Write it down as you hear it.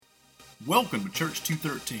Welcome to Church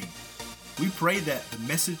 213. We pray that the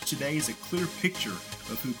message today is a clear picture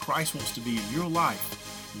of who Christ wants to be in your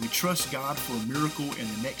life, and we trust God for a miracle in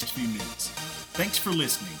the next few minutes. Thanks for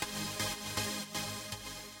listening.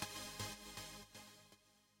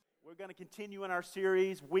 We're going to continue in our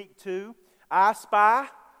series, Week 2, I Spy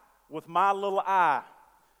with My Little Eye.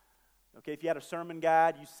 Okay, if you had a sermon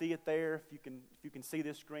guide, you see it there. If you can see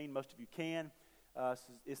this screen, most of you can.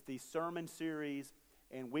 It's the sermon series.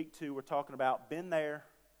 In Week 2, we're talking about been there,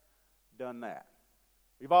 done that.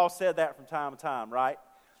 We've all said that from time to time, right?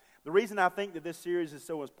 The reason I think that this series is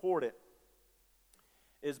so important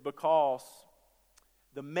is because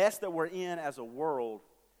the mess that we're in as a world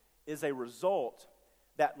is a result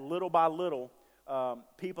that little by little,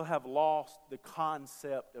 people have lost the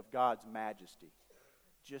concept of God's majesty.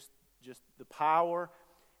 Just the power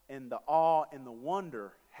and the awe and the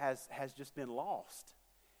wonder has just been lost.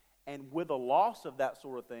 And with the loss of that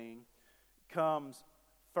sort of thing comes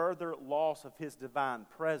further loss of His divine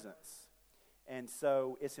presence. And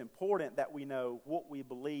so it's important that we know what we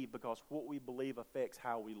believe, because what we believe affects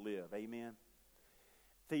how we live. Amen?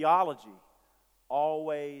 Theology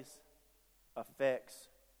always affects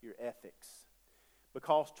your ethics,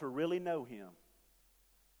 because to really know Him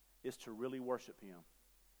is to really worship Him.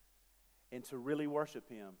 And to really worship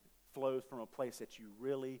Him flows from a place that you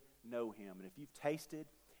really know Him. And if you've tasted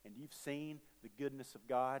and you've seen the goodness of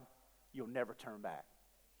God, you'll never turn back.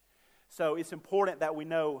 So it's important that we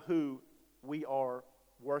know who we are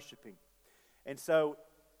worshiping. And so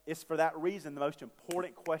it's for that reason the most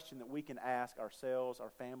important question that we can ask ourselves, our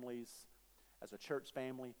families, as a church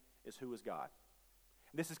family, is who is God?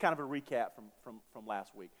 And this is kind of a recap from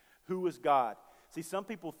last week. Who is God? See, some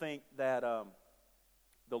people think that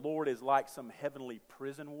the Lord is like some heavenly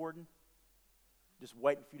prison warden, just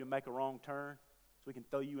waiting for you to make a wrong turn, so we can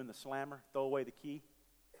throw you in the slammer, throw away the key.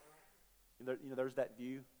 There's that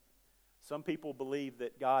view. Some people believe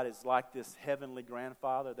that God is like this heavenly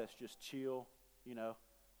grandfather that's just chill,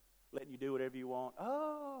 letting you do whatever you want.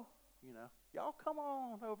 Oh, y'all come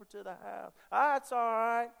on over to the house. It's all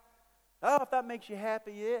right. Oh, if that makes you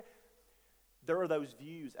happy, yeah. There are those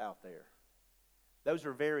views out there. Those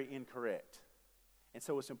are very incorrect. And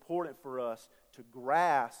so it's important for us to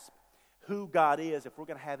grasp who God is if we're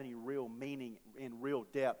going to have any real meaning and real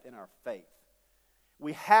depth in our faith.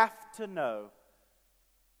 We have to know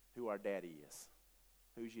who our daddy is.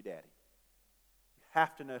 Who's your daddy? You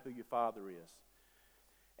have to know who your father is.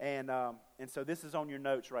 And so this is on your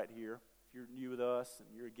notes right here. If you're new with us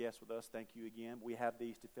and you're a guest with us, thank you again. We have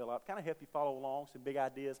these to fill out. Kind of help you follow along, some big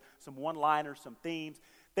ideas, some one-liners, some themes,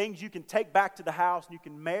 things you can take back to the house and you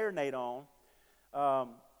can marinate on.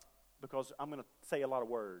 Because I'm going to say a lot of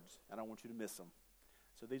words, and I want you to miss them.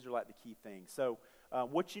 So these are like the key things. So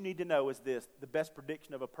what you need to know is this: the best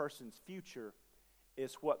prediction of a person's future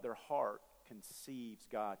is what their heart conceives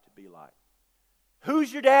God to be like.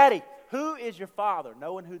 Who's your daddy? Who is your father?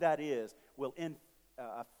 Knowing who that is will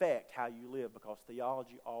affect how you live, because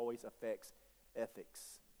theology always affects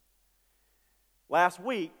ethics. Last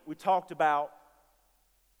week, we talked about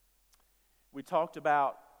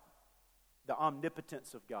the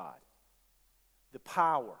omnipotence of God. The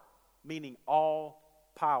power, meaning all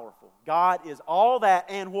powerful. God is all that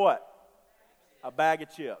and what? A bag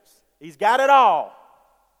of chips. He's got it all.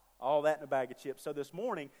 All that in a bag of chips. So this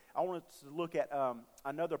morning, I want to look at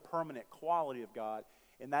another permanent quality of God,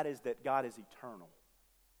 and that is that God is eternal.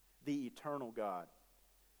 The eternal God.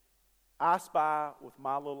 I spy with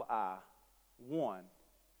my little eye one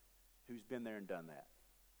who's been there and done that.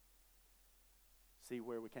 See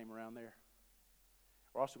where we came around there?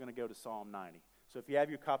 We're also going to go to Psalm 90. So if you have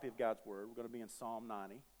your copy of God's Word, we're going to be in Psalm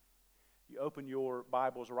 90. You open your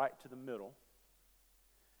Bibles right to the middle.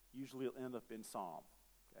 Usually it'll end up in Psalm.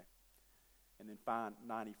 Okay? And then find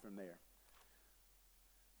 90 from there.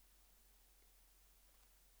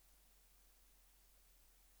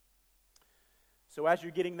 So as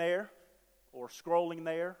you're getting there, or scrolling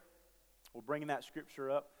there, or bringing that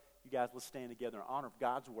scripture up, you guys, let's stand together in honor of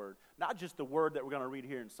God's Word. Not just the Word that we're going to read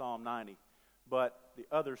here in Psalm 90, but the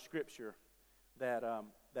other scripture that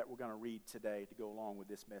we're going to read today to go along with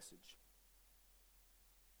this message.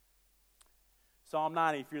 Psalm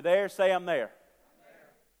 90. If you're there, say I'm there.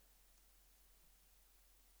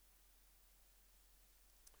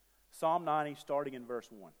 Psalm 90, starting in verse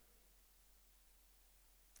 1.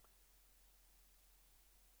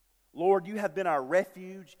 Lord, you have been our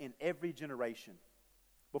refuge in every generation.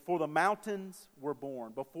 Before the mountains were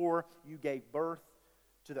born, before you gave birth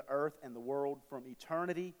to the earth and the world, from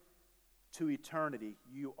eternity to eternity,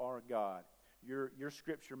 you are God. Your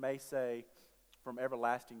scripture may say, from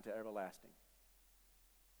everlasting to everlasting.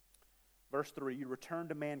 Verse 3, you return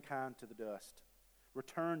to mankind to the dust.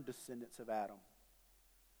 Return, descendants of Adam.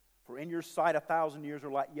 For in your sight 1,000 years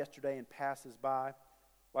are like yesterday and passes by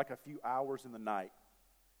like a few hours in the night.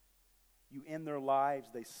 You end their lives,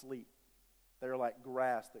 they sleep. They are like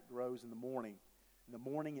grass that grows in the morning. In the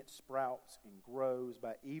morning it sprouts and grows.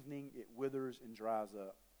 By evening it withers and dries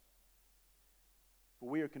up. For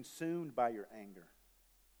we are consumed by your anger.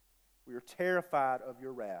 We are terrified of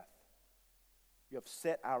your wrath. You have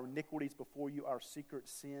set our iniquities before you, our secret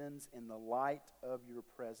sins in the light of your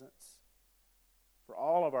presence. For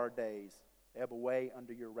all of our days ebb away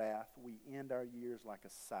under your wrath. We end our years like a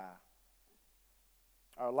sigh.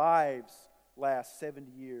 Our lives last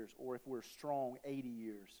 70 years, or if we're strong, 80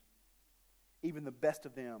 years. Even the best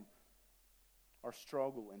of them are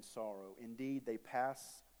struggle and sorrow. Indeed, they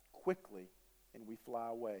pass quickly and we fly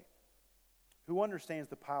away. Who understands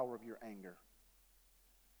the power of your anger?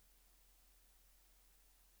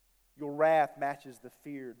 Your wrath matches the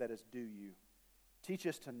fear that is due you. Teach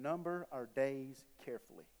us to number our days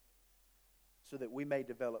carefully, so that we may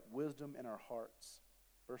develop wisdom in our hearts.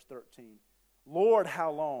 Verse 13. Lord,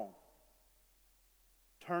 how long?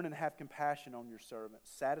 Turn and have compassion on your servants.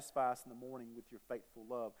 Satisfy us in the morning with your faithful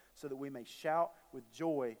love, so that we may shout with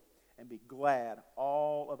joy and be glad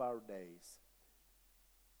all of our days.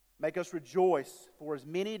 Make us rejoice for as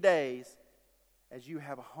many days as you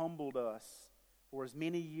have humbled us, for as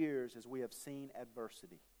many years as we have seen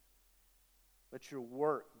adversity. Let your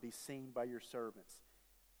work be seen by your servants,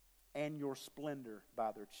 and your splendor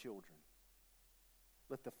by their children.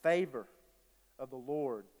 Let the favor of the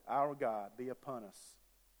Lord our God be upon us.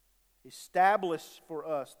 Establish for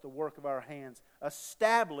us the work of our hands.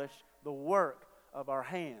 Establish the work of our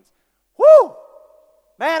hands. Woo!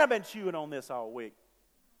 Man, I've been chewing on this all week.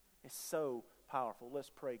 It's so powerful. Let's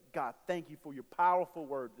pray. God, thank you for your powerful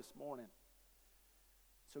word this morning.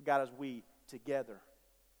 So God, as we together,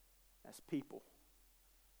 as people,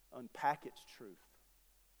 unpack its truth,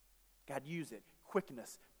 God, use it. Quicken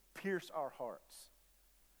us. Pierce our hearts,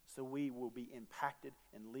 so we will be impacted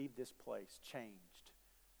and leave this place changed,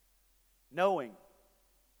 knowing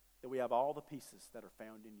that we have all the pieces that are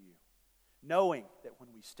found in you, knowing that when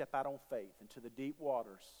we step out on faith into the deep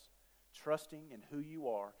waters, trusting in who you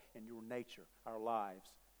are and your nature, our lives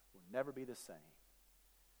will never be the same.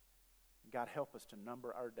 God, help us to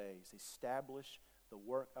number our days, establish the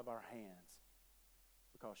work of our hands,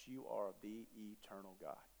 because you are the eternal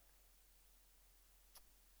God.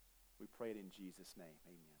 We pray it in Jesus' name.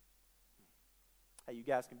 Amen. Hey, you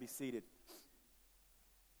guys can be seated.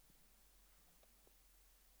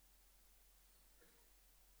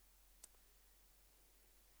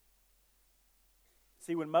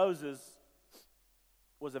 See, when Moses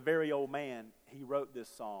was a very old man, he wrote this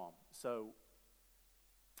psalm. So,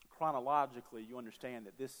 chronologically, you understand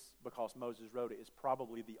that this, because Moses wrote it, is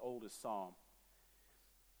probably the oldest psalm.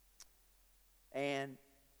 And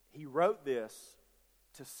he wrote this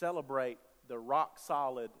to celebrate the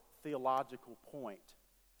rock-solid theological point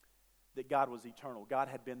that God was eternal. God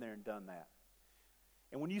had been there and done that.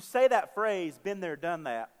 And when you say that phrase, been there, done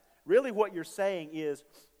that, really what you're saying is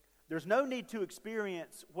there's no need to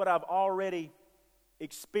experience what I've already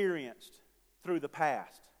experienced through the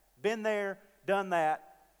past. Been there, done that.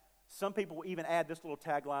 Some people will even add this little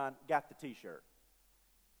tagline, got the t-shirt.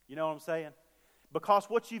 You know what I'm saying? Because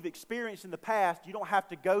what you've experienced in the past, you don't have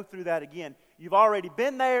to go through that again. You've already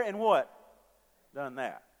been there and what? Done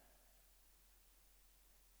that.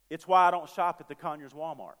 It's why I don't shop at the Conyers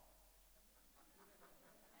Walmart.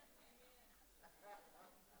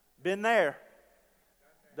 Been there,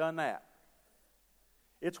 done that.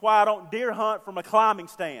 It's why I don't deer hunt from a climbing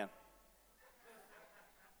stand.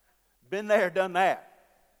 Been there, done that.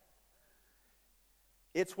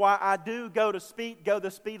 It's why I do go the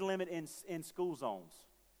speed limit in school zones.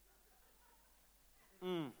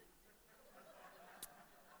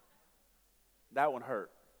 That one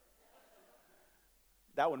hurt.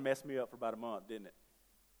 That one messed me up for about a month, didn't it?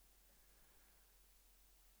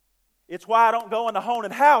 It's why I don't go into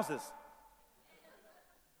haunted houses.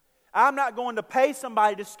 I'm not going to pay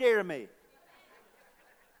somebody to scare me.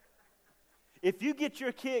 If you get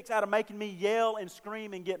your kicks out of making me yell and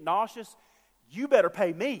scream and get nauseous, you better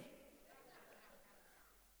pay me.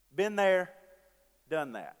 Been there,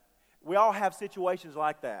 done that. We all have situations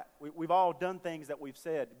like that. We've all done things that we've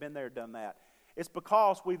said, been there, done that. It's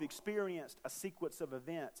because we've experienced a sequence of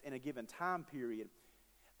events in a given time period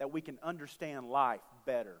that we can understand life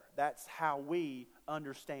better. That's how we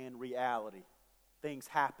understand reality. Things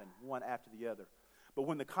happen one after the other. But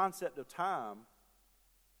when the concept of time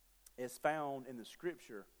is found in the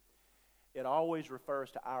Scripture, it always refers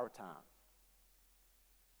to our time.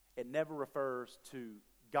 it never refers to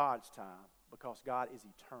God's time because God is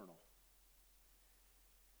eternal.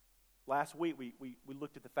 Last week we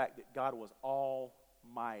looked at the fact that God was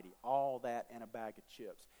almighty, all that and a bag of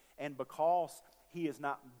chips. And because He is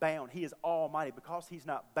not bound, He is almighty, because He's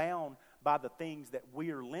not bound by the things that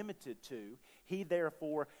we are limited to, He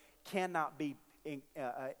therefore cannot be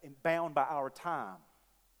bound by our time.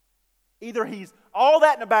 Either He's all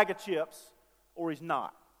that in a bag of chips or He's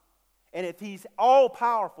not. And if He's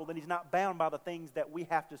all-powerful, then He's not bound by the things that we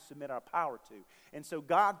have to submit our power to. And so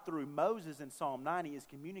God, through Moses in Psalm 90, is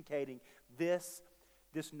communicating this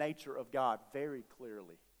nature of God very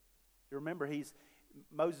clearly. You remember,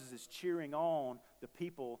 Moses is cheering on the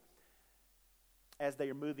people as they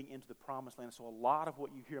are moving into the promised land. So a lot of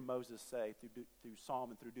what you hear Moses say through Psalm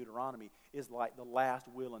and through Deuteronomy is like the last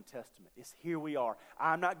will and testament. It's here we are.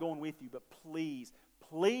 I'm not going with you, but please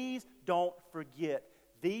don't forget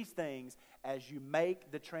these things as you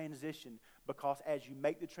make the transition, because as you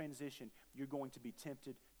make the transition, you're going to be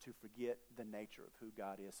tempted to forget the nature of who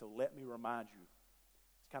God is. So let me remind you,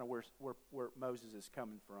 it's kind of where Moses is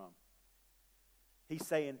coming from. He's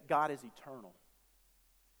saying God is eternal.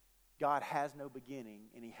 God has no beginning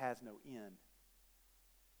and He has no end.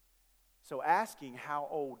 So asking how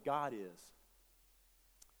old God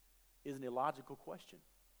is an illogical question,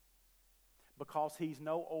 because He's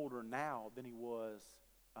no older now than He was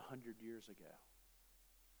 100 years ago.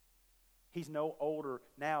 He's no older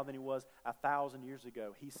now than He was 1,000 years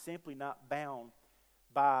ago. He's simply not bound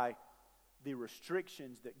by the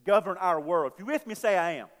restrictions that govern our world. If you're with me, say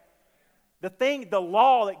I am. The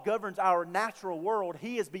law that governs our natural world,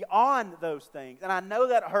 He is beyond those things. And I know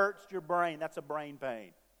that hurts your brain. That's a brain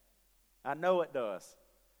pain. I know it does.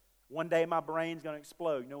 One day my brain's going to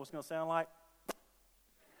explode. You know what it's going to sound like?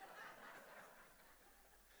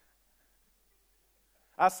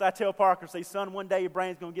 I tell Parker, say, son, one day your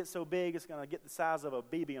brain's going to get so big it's going to get the size of a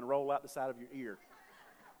BB and roll out the side of your ear.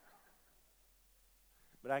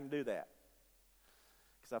 But I can do that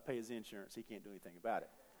because I pay his insurance. He can't do anything about it.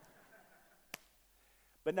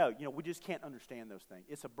 But no, we just can't understand those things.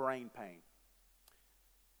 It's a brain pain.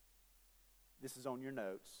 This is on your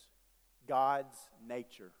notes. God's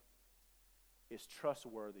nature is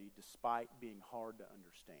trustworthy despite being hard to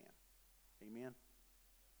understand. Amen?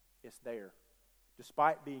 It's there.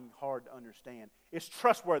 Despite being hard to understand. It's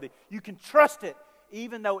trustworthy. You can trust it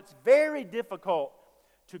even though it's very difficult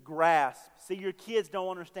to grasp. See, your kids don't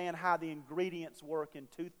understand how the ingredients work in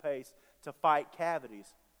toothpaste to fight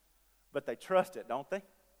cavities, but they trust it, don't they?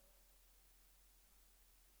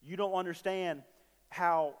 You don't understand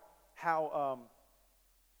how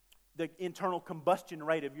the internal combustion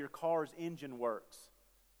rate of your car's engine works,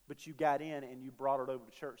 but you got in and you brought it over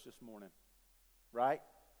to church this morning, right?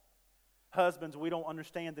 Husbands, we don't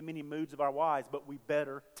understand the many moods of our wives, but we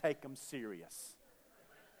better take them serious.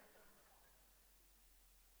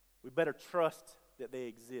 We better trust that they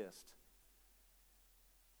exist.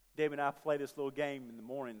 Debbie and I play this little game in the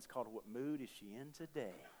mornings called What Mood Is She In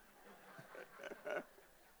Today?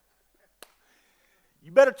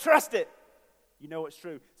 You better trust it. You know it's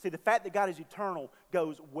true. See, the fact that God is eternal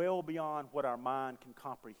goes well beyond what our mind can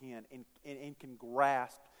comprehend and can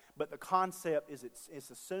grasp. But the concept is it's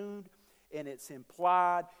assumed and it's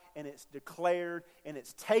implied and it's declared and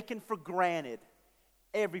it's taken for granted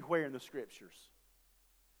everywhere in the Scriptures.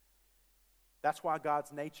 That's why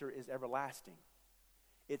God's nature is everlasting.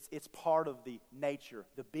 It's part of the nature,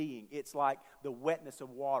 the being. It's like the wetness of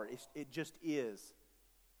water. It just is.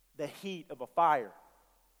 The heat of a fire.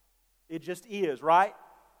 It just is, right?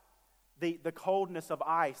 The coldness of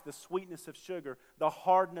ice, the sweetness of sugar, the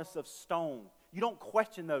hardness of stone. You don't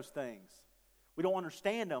question those things. We don't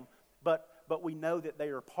understand them, but we know that they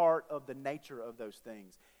are part of the nature of those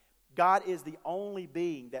things. God is the only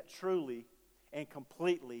being that truly and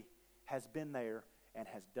completely has been there and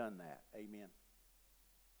has done that. Amen.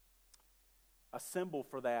 A symbol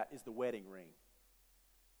for that is the wedding ring.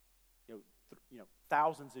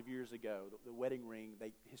 Thousands of years ago, the wedding ring,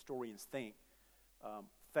 historians think,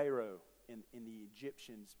 Pharaoh and the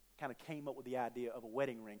Egyptians kind of came up with the idea of a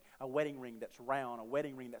wedding ring that's round, a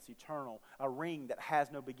wedding ring that's eternal, a ring that has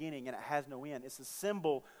no beginning and it has no end. It's a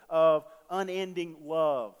symbol of unending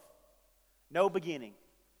love. No beginning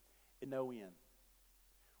and no end.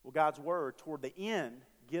 Well, God's Word toward the end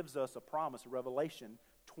gives us a promise, Revelation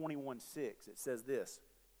 21:6. It says this.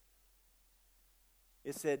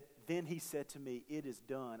 It said, then He said to me, it is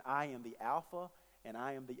done. I am the Alpha and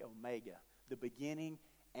I am the Omega, the beginning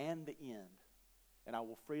and the end. And I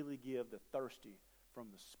will freely give the thirsty from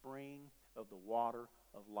the spring of the water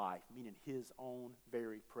of life, meaning His own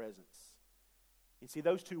very presence. You see,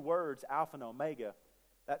 those two words, Alpha and Omega,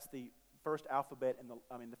 That's the first alphabet and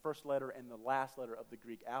the first letter and the last letter of the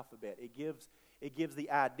Greek alphabet. It gives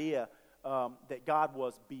the idea that God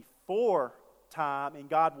was before time and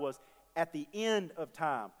God was at the end of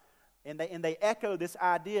time. And they echo this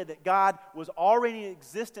idea that God was already in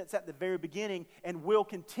existence at the very beginning and will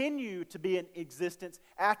continue to be in existence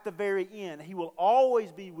at the very end. He will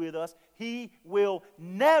always be with us. He will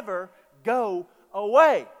never go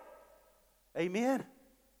away. Amen?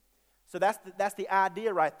 So that's the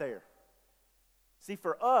idea right there. See,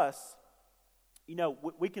 for us,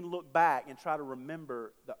 we can look back and try to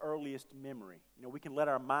remember the earliest memory. We can let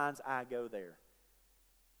our mind's eye go there.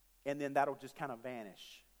 And then that'll just kind of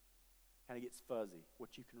vanish. Kind of gets fuzzy,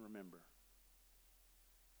 what you can remember.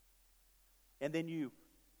 And then you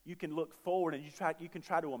can look forward and you can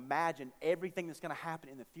try to imagine everything that's going to happen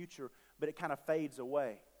in the future, but it kind of fades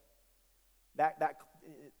away.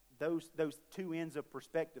 Those two ends of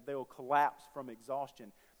perspective, they will collapse from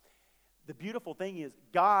exhaustion. The beautiful thing is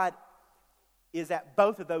God is at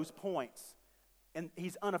both of those points, and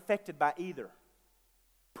He's unaffected by either.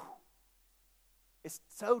 It's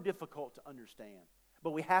so difficult to understand,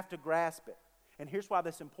 but we have to grasp it. And here's why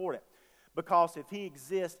that's important. Because if He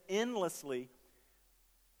exists endlessly,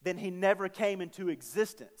 then He never came into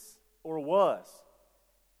existence or was.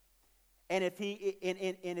 And if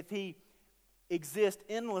He exists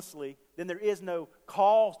endlessly, then there is no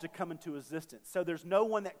cause to come into existence. So there's no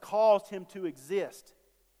one that caused Him to exist.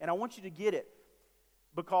 And I want you to get it,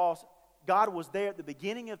 because God was there at the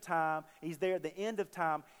beginning of time. He's there at the end of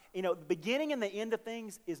time. The beginning and the end of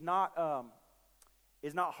things is not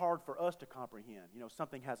hard for us to comprehend.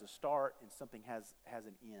 Something has a start and something has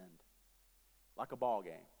an end, like a ball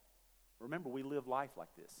game. Remember, we live life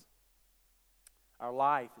like this. Our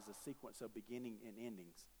life is a sequence of beginning and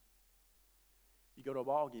endings. You go to a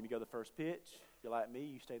ball game, you go to the first pitch. If you're like me,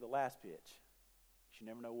 you stay the last pitch. You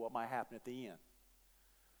never know what might happen at the end.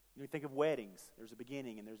 You think of weddings. There's a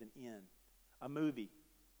beginning and there's an end. A movie.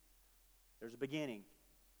 There's a beginning.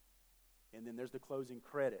 And then there's the closing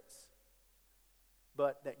credits.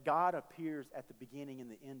 But that God appears at the beginning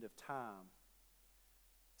and the end of time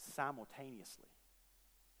simultaneously.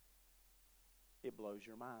 It blows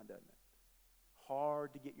your mind, doesn't it?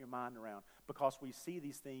 Hard to get your mind around, because we see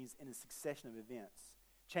these things in a succession of events.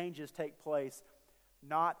 Changes take place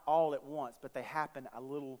not all at once, but they happen a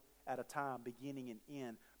little at a time, beginning and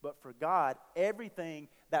end. But for God, everything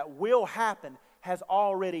that will happen has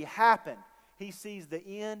already happened. He sees the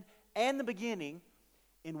end and the beginning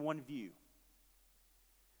in one view.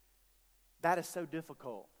 That is so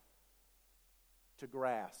difficult to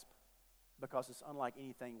grasp, because it's unlike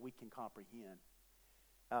anything we can comprehend.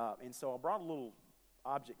 And so I brought a little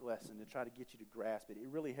object lesson to try to get you to grasp it. It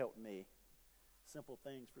really helped me. Simple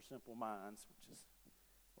things for simple minds, which is,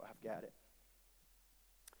 well, I've got it.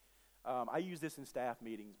 I use this in staff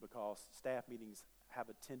meetings because staff meetings have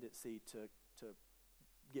a tendency to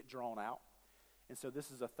get drawn out. And so this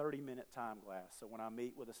is a 30-minute time glass. So when I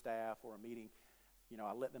meet with a staff or a meeting,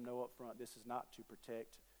 I let them know up front, this is not to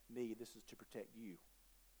protect me, this is to protect you.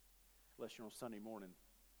 Unless you're on Sunday morning,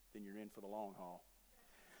 then you're in for the long haul.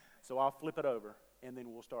 So I'll flip it over, and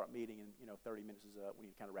then we'll start meeting, and 30 minutes is up. We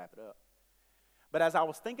need to kind of wrap it up. But as I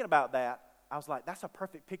was thinking about that, I was like, that's a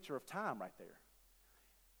perfect picture of time right there.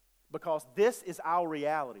 Because this is our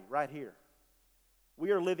reality right here.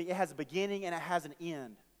 We are living, it has a beginning and it has an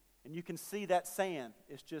end. And you can see that sand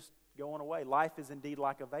is just going away. Life is indeed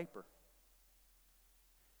like a vapor.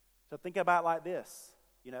 So think about it like this,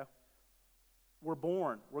 We're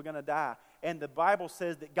born, we're going to die. And the Bible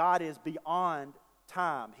says that God is beyond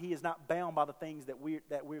time. He is not bound by the things that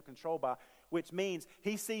we're controlled by, which means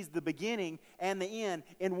He sees the beginning and the end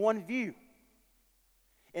in one view.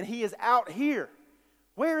 And He is out here.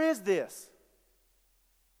 Where is this?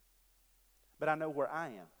 But I know where I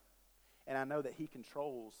am. And I know that He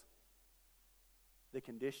controls the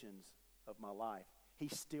conditions of my life. He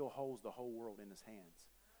still holds the whole world in His hands.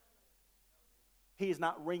 He is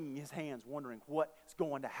not wringing His hands wondering what's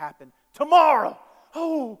going to happen tomorrow.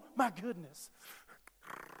 Oh, my goodness.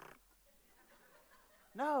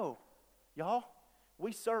 No, y'all,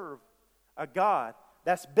 we serve a God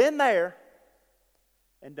that's been there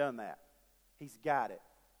and done that. He's got it.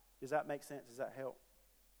 Does that make sense? Does that help?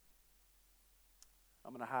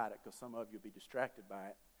 I'm going to hide it because some of you will be distracted by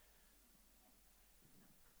it.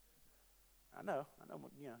 I know,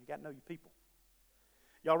 you got to know your people.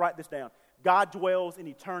 Y'all write this down. God dwells in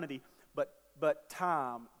eternity, but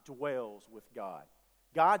time dwells with God.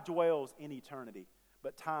 God dwells in eternity,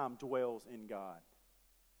 but time dwells in God.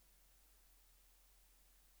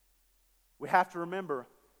 We have to remember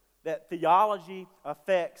that theology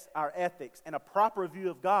affects our ethics, and a proper view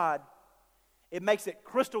of God, it makes it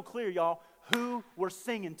crystal clear, y'all, who we're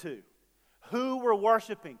singing to, who we're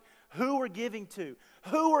worshiping, who we're giving to,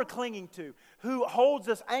 who we're clinging to, who holds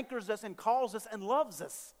us, anchors us, and calls us and loves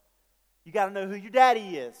us. You got to know who your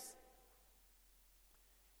daddy is.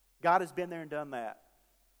 God has been there and done that.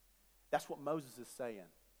 That's what Moses is saying.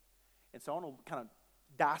 And so I want to kind of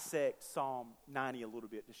dissect Psalm 90 a little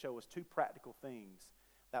bit to show us two practical things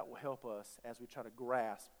that will help us as we try to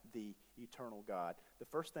grasp the eternal God. The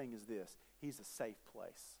first thing is this: He's a safe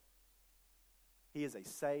place. He is a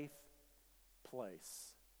safe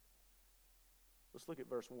place. Let's look at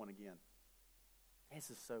verse 1 again. This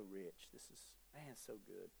is so rich. This is, man, so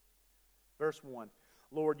good. Verse 1,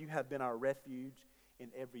 Lord, you have been our refuge in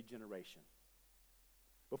every generation.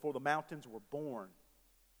 Before the mountains were born,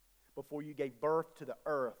 before you gave birth to the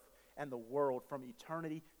earth and the world, from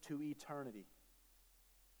eternity to eternity,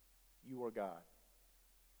 you are God.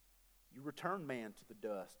 You return man to the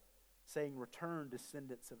dust, saying, return,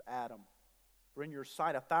 descendants of Adam. For in your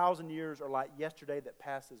sight 1,000 years are like yesterday that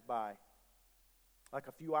passes by, like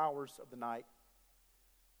a few hours of the night.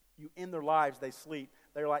 You end their lives, they sleep.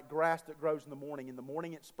 They're like grass that grows in the morning. In the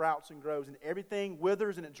morning it sprouts and grows, and everything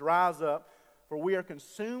withers and it dries up. For we are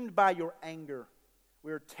consumed by your anger.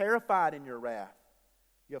 We are terrified in your wrath.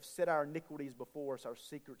 You have set our iniquities before us, our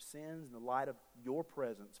secret sins, in the light of your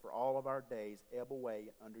presence. For all of our days ebb away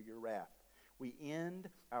under your wrath. We end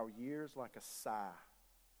our years like a sigh.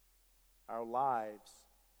 Our lives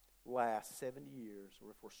last 70 years,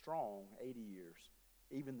 or if we're strong, 80 years.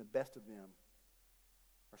 Even the best of them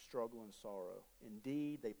are struggle and sorrow.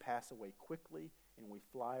 Indeed, they pass away quickly, and we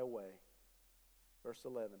fly away. Verse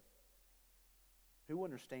 11. Who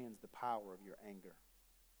understands the power of your anger?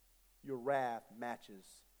 Your wrath matches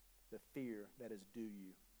the fear that is due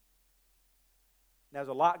you. Now, there's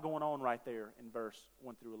a lot going on right there in verse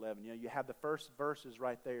 1 through 11. You have the first verses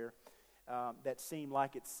right there that seem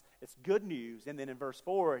like it's good news. And then in verse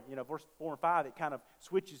 4, verse 4 and 5, it kind of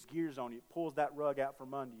switches gears on you. It pulls that rug out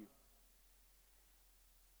from under you.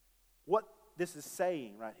 What this is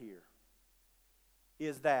saying right here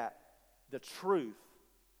is that the truth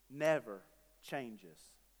never changes.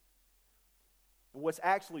 And what's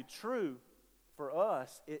actually true for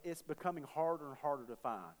us, it's becoming harder and harder to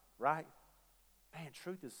find, right? Man,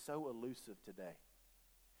 truth is so elusive today.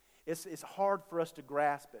 It's hard for us to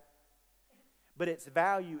grasp it. But its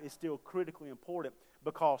value is still critically important,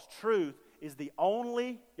 because truth is the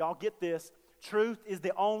only, y'all get this, truth is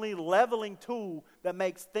the only leveling tool that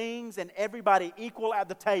makes things and everybody equal at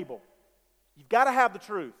the table. You've got to have the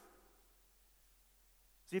truth.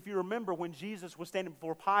 See, if you remember when Jesus was standing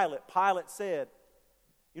before Pilate, Pilate said,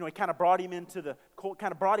 he kind of brought him into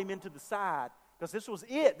the side, because this was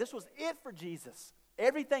it. This was it for Jesus.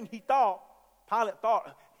 Everything Pilate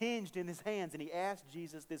thought, hinged in his hands, and he asked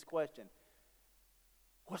Jesus this question: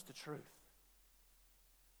 what's the truth?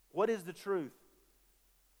 What is the truth?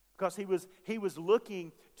 Because he was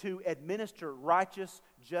looking to administer righteous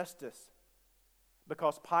justice,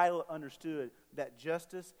 because Pilate understood that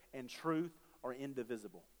justice and truth are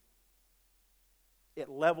indivisible. It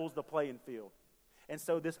levels the playing field. And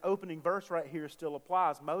so this opening verse right here still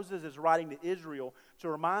applies. Moses is writing to Israel to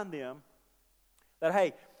remind them that,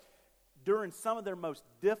 hey, during some of their most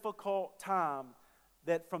difficult time,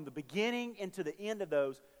 that from the beginning into the end of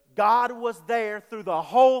those, God was there through the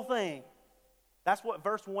whole thing. That's what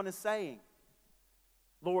verse 1 is saying.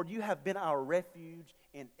 Lord, you have been our refuge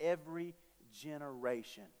in every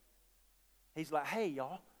generation. He's like, hey,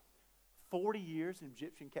 y'all, 40 years in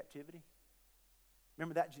Egyptian captivity.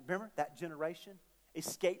 Remember that generation?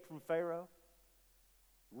 Escaped from Pharaoh.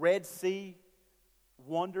 Red Sea,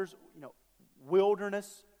 wonders,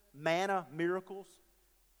 wilderness, manna, miracles.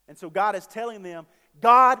 And so God is telling them,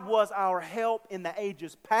 God was our help in the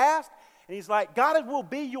ages past. And He's like, God will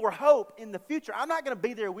be your hope in the future. I'm not going to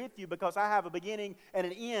be there with you because I have a beginning and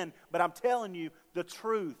an end, but I'm telling you the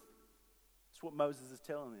truth. That's what Moses is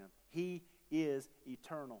telling them. He is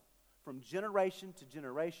eternal. From generation to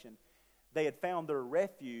generation, they had found their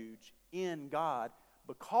refuge in God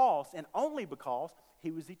because, and only because,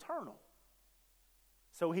 He was eternal.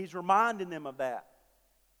 So He's reminding them of that.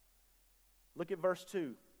 Look at verse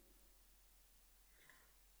 2.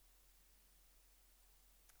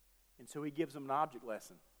 And so He gives them an object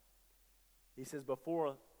lesson. He says,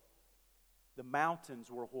 before the mountains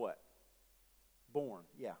were what? Born,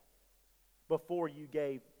 yeah. Before you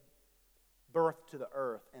gave birth to the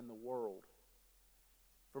earth and the world,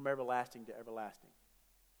 from everlasting to everlasting.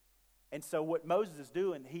 And so what Moses is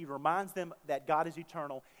doing, he reminds them that God is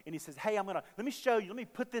eternal. And he says, hey, let me show you. Let me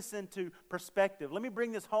put this into perspective. Let me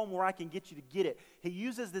bring this home where I can get you to get it. He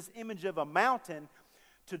uses this image of a mountain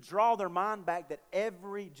to draw their mind back that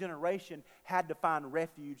every generation had to find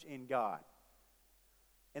refuge in God.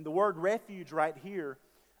 And the word refuge right here,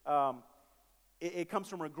 it comes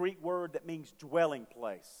from a Greek word that means dwelling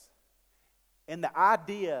place. And the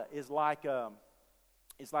idea is like a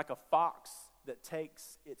fox that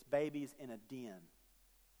takes its babies in a den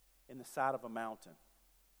in the side of a mountain.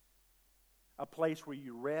 A place where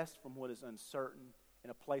you rest from what is uncertain,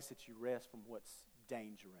 and a place that you rest from what's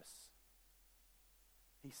dangerous.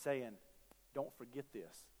 He's saying, don't forget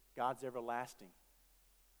this. God's everlasting.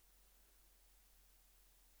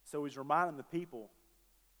 So he's reminding the people,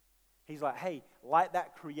 he's like, hey, like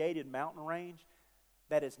that created mountain range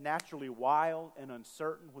that is naturally wild and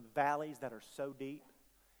uncertain with valleys that are so deep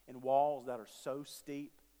and walls that are so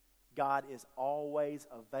steep, God is always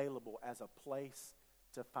available as a place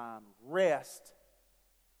to find rest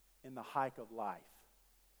in the hike of life.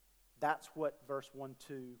 That's what verse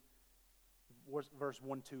 1:2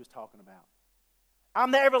 is talking about.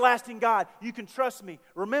 I'm the everlasting God. You can trust me.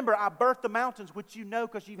 Remember, I birthed the mountains, which you know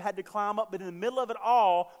because you've had to climb up, but in the middle of it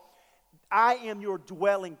all, I am your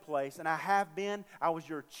dwelling place, and I have been. I was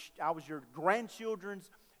your grandchildren's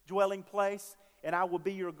dwelling place, and I will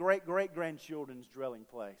be your great-great-grandchildren's dwelling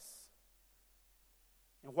place.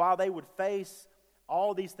 And while they would face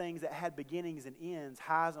all these things that had beginnings and ends,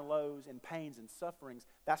 highs and lows, and pains and sufferings,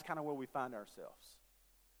 that's kind of where we find ourselves.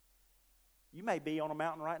 You may be on a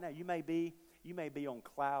mountain right now. You may be on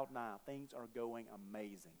cloud 9. Things are going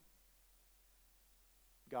amazing.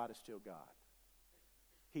 God is still God.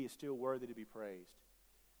 He is still worthy to be praised.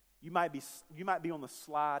 You might be on the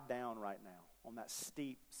slide down right now, on that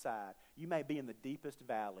steep side. You may be in the deepest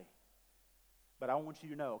valley. But I want you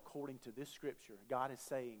to know, according to this scripture, God is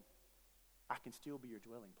saying, I can still be your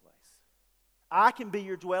dwelling place. I can be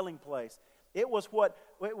your dwelling place. It was what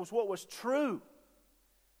was true.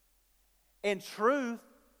 And truth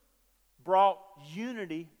brought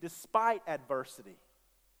unity despite adversity.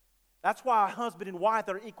 That's why a husband and wife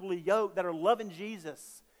that are equally yoked, that are loving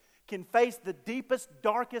Jesus, can face the deepest,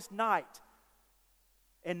 darkest night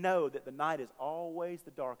and know that the night is always the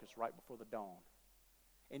darkest right before the dawn,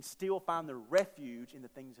 and still find their refuge in the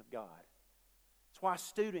things of God. That's why a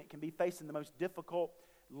student can be facing the most difficult,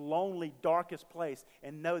 lonely, darkest place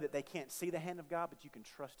and know that they can't see the hand of God, but you can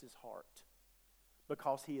trust his heart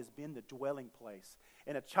because he has been the dwelling place.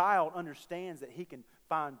 And a child understands that he can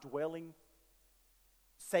find dwelling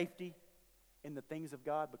safety in the things of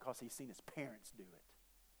God because he's seen his parents do it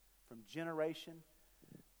from generation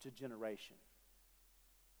to generation.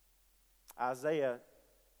 Isaiah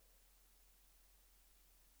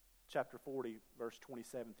chapter 40, verse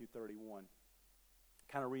 27 through 31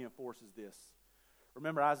 kind of reinforces this.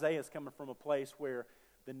 Remember, Isaiah is coming from a place where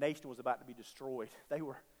the nation was about to be destroyed. They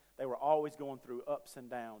were always going through ups and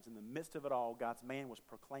downs. In the midst of it all, God's man was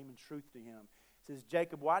proclaiming truth to him. He says,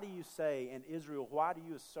 Jacob, why do you say, and Israel, why do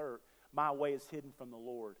you assert, my way is hidden from the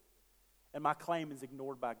Lord, and my claim is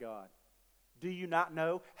ignored by God? Do you not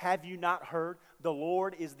know? Have you not heard? The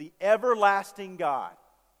Lord is the everlasting God,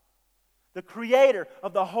 the creator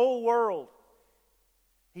of the whole world.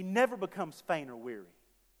 He never becomes faint or weary.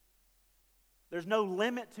 There's no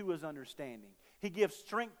limit to his understanding. He gives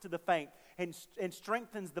strength to the faint and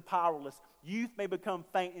strengthens the powerless. Youth may become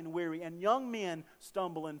faint and weary, and young men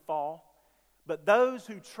stumble and fall. But those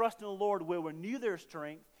who trust in the Lord will renew their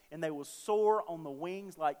strength, and they will soar on the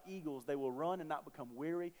wings like eagles. They will run and not become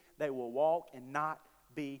weary. They will walk and not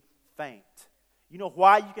be faint. You know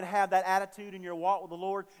why you can have that attitude in your walk with the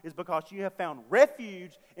Lord? Is because you have found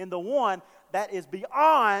refuge in the one that is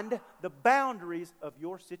beyond the boundaries of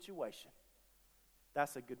your situation.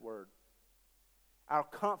 That's a good word. Our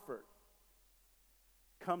comfort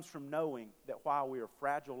comes from knowing that while we are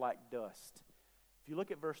fragile like dust. If you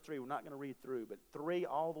look at verse 3, we're not going to read through, but 3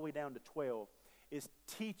 all the way down to 12 is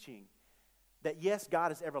teaching that yes,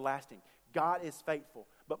 God is everlasting. God is faithful.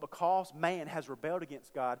 But because man has rebelled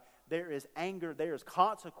against God, there is anger, there is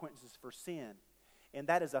consequences for sin. And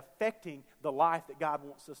that is affecting the life that God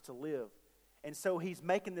wants us to live. And so he's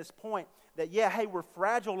making this point that, yeah, hey, we're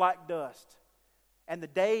fragile like dust. And the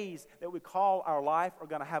days that we call our life are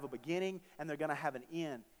going to have a beginning and they're going to have an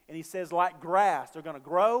end. And he says, like grass, they're going to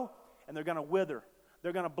grow and they're going to wither.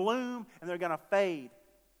 They're going to bloom and they're going to fade.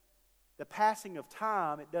 The passing of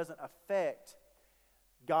time, it doesn't affect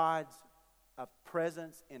God's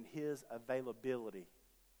presence and his availability.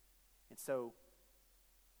 And so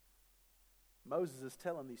Moses is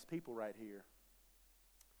telling these people right here,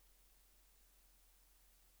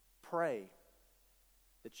 pray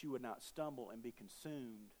that you would not stumble and be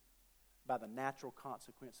consumed by the natural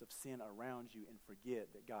consequence of sin around you and forget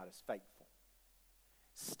that God is faithful.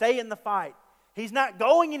 Stay in the fight. He's not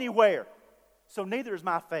going anywhere, so neither is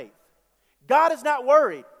my faith. God is not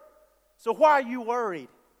worried, so why are you worried?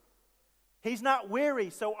 He's not weary,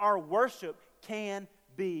 so our worship can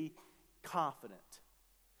be confident.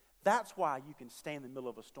 That's why you can stand in the middle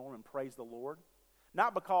of a storm and praise the Lord.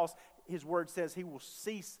 Not because His Word says He will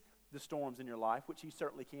cease the storms in your life, which He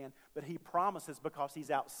certainly can, but He promises, because He's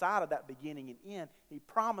outside of that beginning and end, He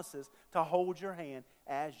promises to hold your hand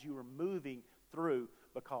as you are moving through,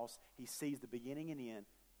 because He sees the beginning and end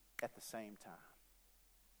at the same time.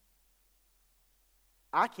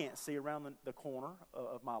 I can't see around the corner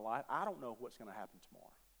of my life. I don't know what's going to happen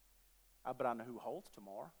tomorrow. But I know who holds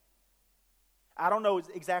tomorrow. I don't know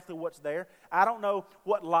exactly what's there. I don't know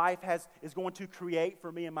what life is going to create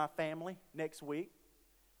for me and my family next week.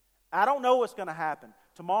 I don't know what's going to happen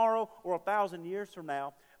tomorrow or 1,000 years from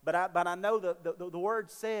now. But I know the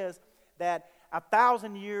Word says that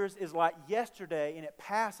 1,000 years is like yesterday, and it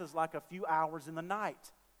passes like a few hours in the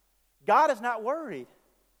night. God is not worried,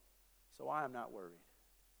 so I am not worried.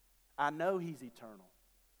 I know He's eternal,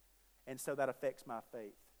 and so that affects my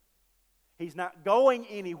faith. He's not going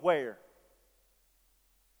anywhere,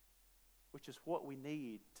 which is what we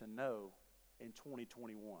need to know in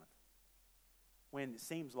 2021, when it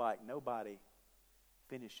seems like nobody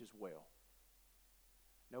finishes well.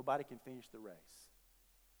 Nobody can finish the race.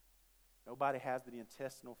 Nobody has the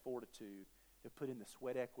intestinal fortitude to put in the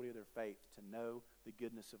sweat equity of their faith to know the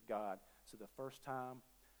goodness of God. So the first time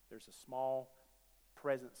there's a small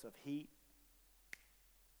presence of heat,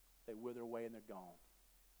 they wither away and they're gone.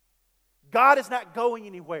 God is not going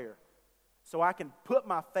anywhere, so I can put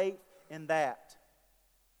my faith in that.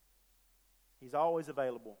 He's always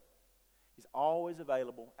available. He's always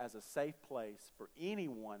available as a safe place for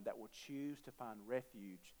anyone that will choose to find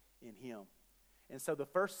refuge in Him. And so the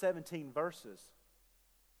first 17 verses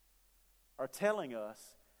are telling us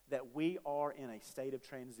that we are in a state of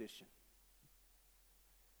transition.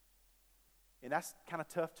 And that's kind of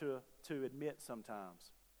tough to admit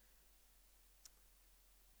sometimes.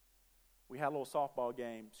 We had a little softball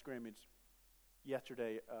game scrimmage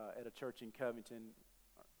yesterday at a church in Covington,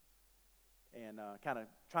 and kind of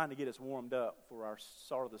trying to get us warmed up for our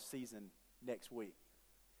start of the season next week.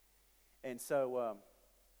 And so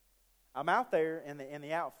I'm out there in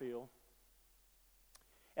the outfield,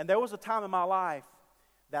 and there was a time in my life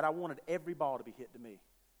that I wanted every ball to be hit to me.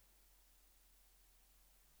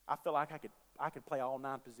 I felt like I could play all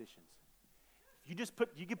 9 positions. You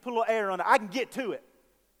can put a little air on it, I can get to it.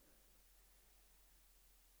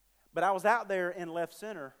 But I was out there in left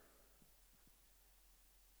center,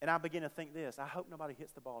 and I began to think this: I hope nobody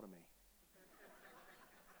hits the ball to me.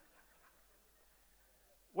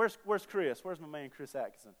 Where's Chris? Where's my man Chris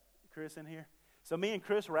Atkinson? Chris in here? So me and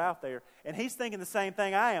Chris were out there, and he's thinking the same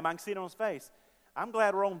thing I am. I can see it on his face. I'm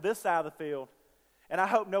glad we're on this side of the field, and I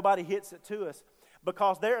hope nobody hits it to us.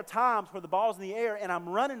 Because there are times where the ball's in the air and I'm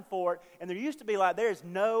running for it, and there used to be like, there's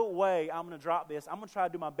no way I'm going to drop this. I'm going to try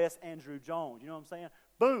to do my best Andrew Jones. You know what I'm saying?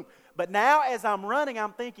 Boom. But now as I'm running,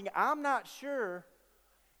 I'm thinking, I'm not sure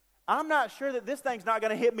that this thing's not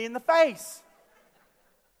going to hit me in the face.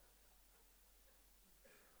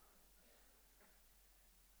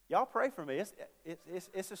 Y'all pray for me.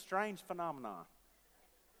 It's a strange phenomenon.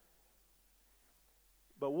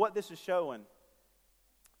 But what this is showing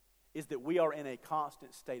is that we are in a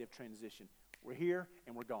constant state of transition. We're here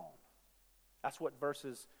and we're gone. That's what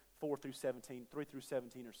verses 3 through 17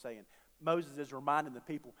 are saying. Moses is reminding the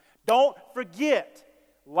people, don't forget,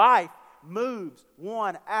 life moves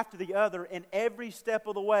one after the other, and every step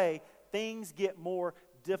of the way, things get more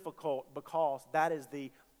difficult because that is the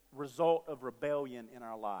result of rebellion in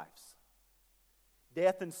our lives.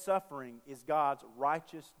 Death and suffering is God's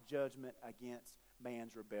righteous judgment against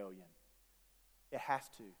man's rebellion. It has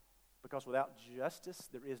to. Because without justice,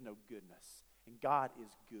 there is no goodness. And God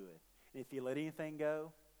is good. And if He let anything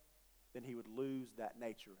go, then He would lose that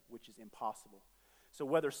nature, which is impossible. So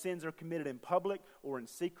whether sins are committed in public or in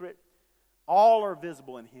secret, all are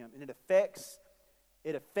visible in Him. And it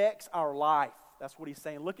affects our life. That's what He's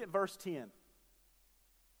saying. Look at verse 10.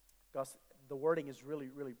 Because the wording is really,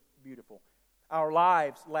 really beautiful. Our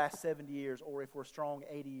lives last 70 years, or if we're strong,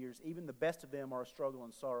 80 years. Even the best of them are a struggle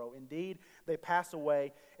and sorrow. Indeed, they pass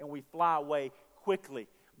away and we fly away quickly.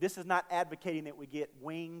 This is not advocating that we get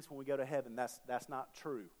wings when we go to heaven. That's not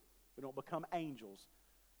true. We don't become angels.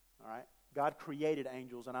 All right? God created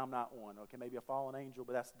angels and I'm not one. Okay, maybe a fallen angel,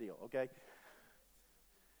 but that's the deal. Okay?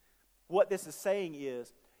 What this is saying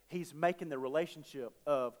is He's making the relationship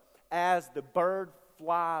of as the bird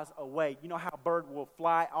flies away. You know how a bird will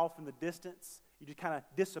fly off in the distance? It just kind of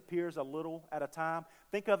disappears a little at a time.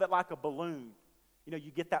 Think of it like a balloon. You know,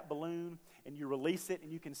 you get that balloon and you release it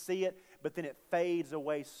and you can see it, but then it fades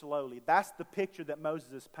away slowly. That's the picture that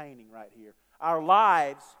Moses is painting right here. Our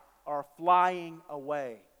lives are flying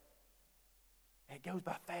away. And it goes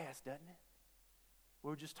by fast, doesn't it? We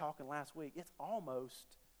were just talking last week. It's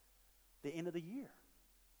almost the end of the year.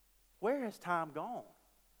 Where has time gone?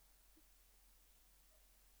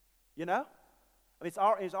 You know? I mean,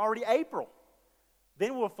 it's already April.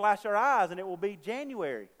 Then we'll flash our eyes and it will be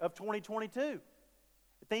January of 2022.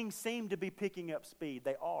 Things seem to be picking up speed.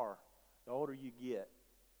 They are. The older you get,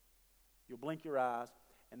 you'll blink your eyes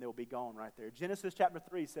and they'll be gone right there. Genesis chapter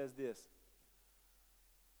 3 says this.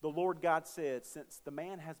 The Lord God said, since the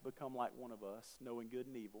man has become like one of us, knowing good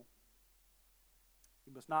and evil,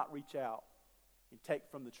 he must not reach out and take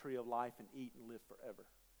from the tree of life and eat and live forever.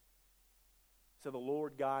 So the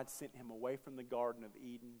Lord God sent him away from the Garden of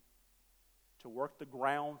Eden to work the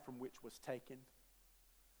ground from which was taken.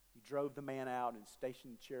 He drove the man out and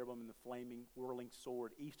stationed cherubim and the flaming, whirling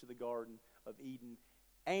sword east of the Garden of Eden,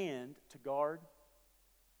 and to guard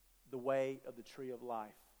the way of the tree of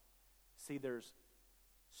life. See, there's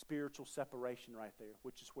spiritual separation right there,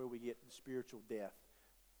 which is where we get the spiritual death.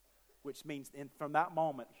 Which means from that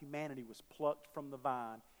moment, humanity was plucked from the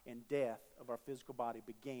vine and death of our physical body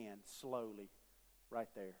began slowly right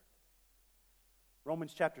there.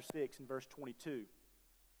 Romans chapter 6 and verse 22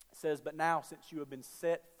 says, but now since you have been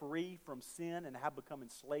set free from sin and have become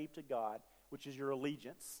enslaved to God, which is your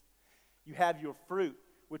allegiance, you have your fruit,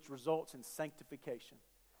 which results in sanctification.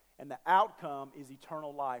 And the outcome is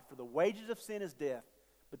eternal life. For the wages of sin is death,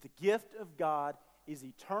 but the gift of God is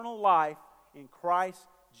eternal life in Christ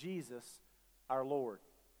Jesus our Lord.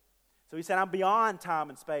 So he said, I'm beyond time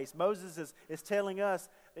and space. Moses is telling us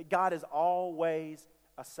that God is always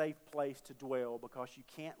a safe place to dwell because you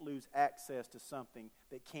can't lose access to something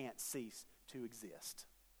that can't cease to exist.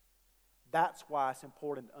 That's why it's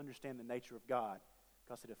important to understand the nature of God,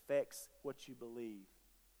 because it affects what you believe.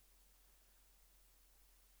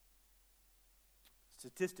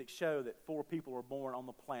 Statistics show that 4 people are born on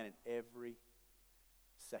the planet every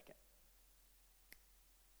second.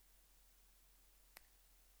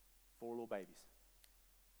 4 little babies.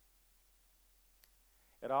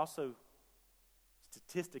 It also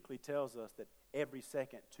statistically tells us that every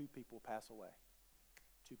second 2 people pass away.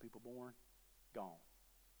 2 people born, gone.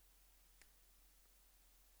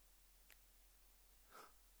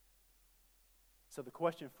 So the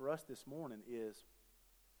question for us this morning is,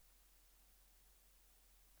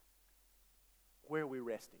 where are we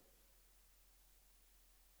resting?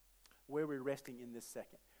 Where are we resting in this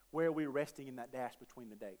second? Where are we resting in that dash between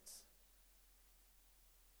the dates?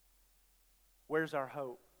 Where's our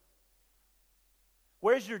hope?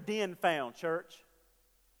 Where's your den found, church?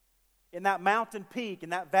 In that mountain peak, in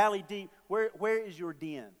that valley deep, where is your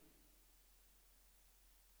den?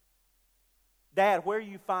 Dad, where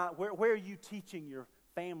are you teaching your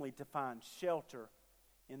family to find shelter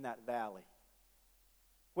in that valley?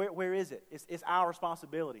 Where is it? It's our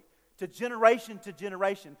responsibility to generation,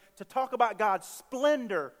 to talk about God's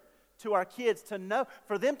splendor to our kids, to know,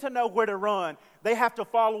 for them to know where to run. They have to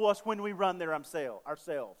follow us when we run there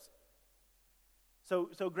ourselves.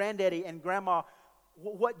 So Granddaddy and Grandma,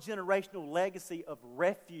 what generational legacy of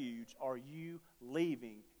refuge are you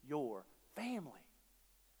leaving your family?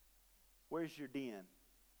 Where's your den?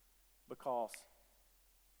 Because,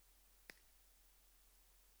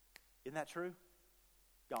 isn't that true?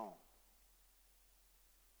 Gone.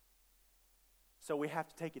 So we have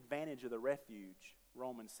to take advantage of the refuge,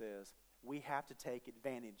 Romans says. We have to take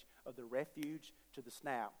advantage of the refuge to the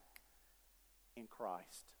snap in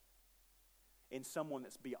Christ. In someone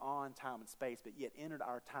that's beyond time and space, but yet entered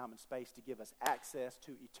our time and space to give us access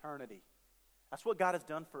to eternity. That's what God has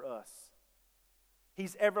done for us.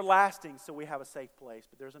 He's everlasting, so we have a safe place.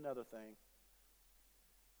 But there's another thing.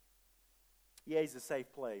 Yeah, He's a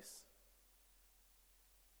safe place.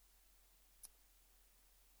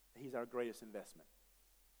 He's our greatest investment.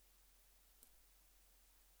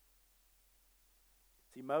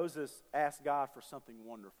 See, Moses asked God for something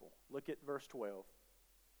wonderful. Look at verse 12.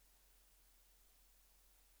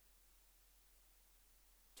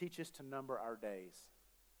 Teach us to number our days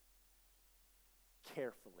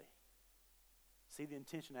carefully. See the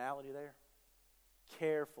intentionality there?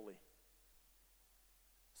 Carefully.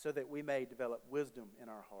 So that we may develop wisdom in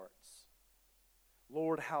our hearts.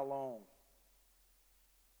 Lord, how long?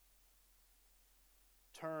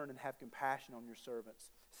 Turn and have compassion on your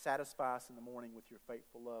servants. Satisfy us in the morning with your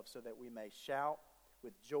faithful love, so that we may shout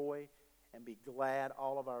with joy and be glad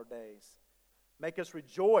all of our days. Make us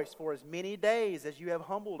rejoice for as many days as you have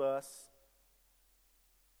humbled us,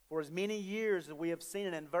 for as many years as we have seen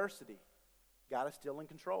in adversity. God is still in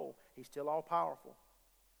control. He's still all-powerful.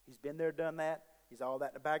 He's been there, done that. He's all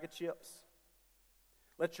that in a bag of chips.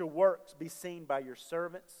 Let your works be seen by your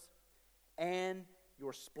servants, and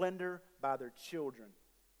your splendor by their children.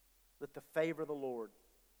 Let the favor of the Lord,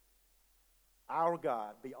 our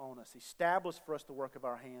God, be on us. Establish for us the work of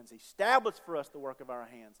our hands. Establish for us the work of our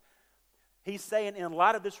hands. He's saying, in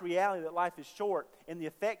light of this reality that life is short and the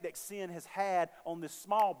effect that sin has had on this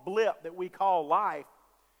small blip that we call life,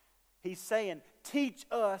 He's saying, teach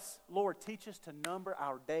us, Lord, teach us to number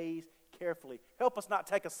our days carefully. Help us not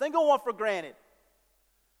take a single one for granted.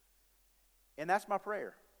 And that's my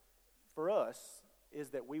prayer for us, is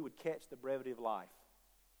that we would catch the brevity of life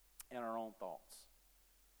in our own thoughts.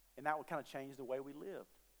 And that would kind of change the way we lived,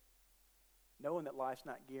 knowing that life's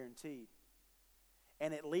not guaranteed.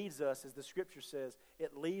 And it leads us, as the Scripture says,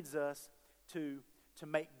 it leads us to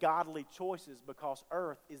make godly choices, because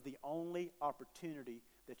earth is the only opportunity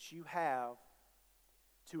that you have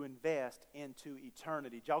to invest into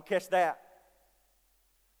eternity. Did y'all catch that?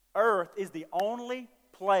 Earth is the only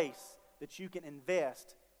place that you can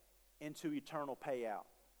invest into eternal payout.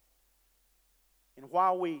 And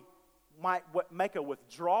while we might make a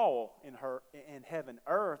withdrawal in heaven,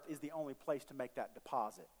 earth is the only place to make that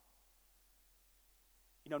deposit.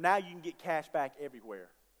 You know, now you can get cash back everywhere.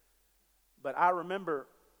 But I remember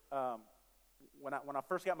when I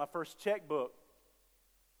first got my first checkbook,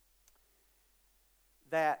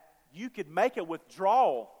 that you could make a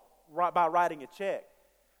withdrawal by writing a check.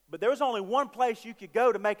 But there was only one place you could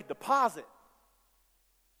go to make a deposit.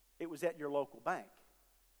 It was at your local bank.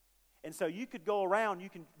 And so you can go around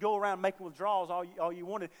making withdrawals all you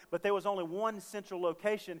wanted, but there was only one central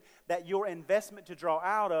location that your investment to draw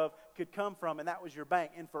out of could come from, and that was your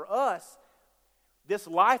bank. And for us, this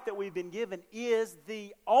life that we've been given is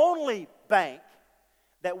the only bank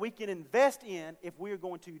that we can invest in if we are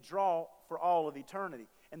going to draw for all of eternity.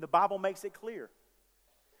 And the Bible makes it clear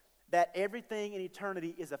that everything in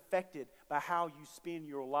eternity is affected by how you spend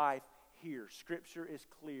your life here. Scripture is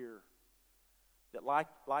clear that life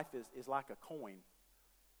is like a coin.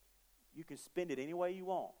 You can spend it any way you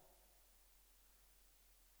want,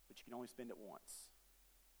 but you can only spend it once.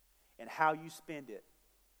 And how you spend it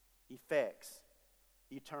affects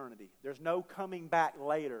eternity. There's no coming back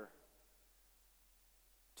later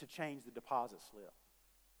to change the deposit slip.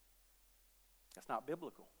 That's not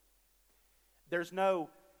biblical. There's no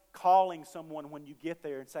calling someone when you get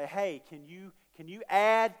there and say, hey, can you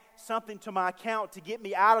add something to my account to get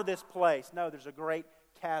me out of this place? No, there's a great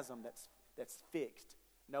chasm that's fixed.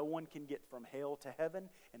 No one can get from hell to heaven,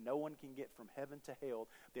 and no one can get from heaven to hell.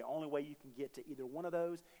 The only way you can get to either one of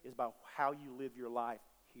those is by how you live your life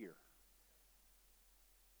here.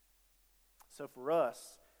 So for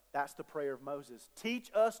us, that's the prayer of Moses.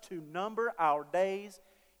 Teach us to number our days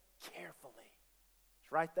carefully.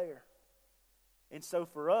 It's right there. And so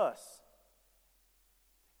for us,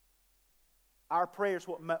 our prayer is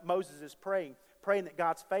what Moses is praying that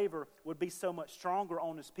God's favor would be so much stronger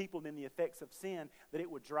on His people than the effects of sin, that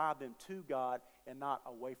it would drive them to God and not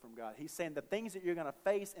away from God. He's saying the things that you're going to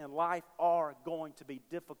face in life are going to be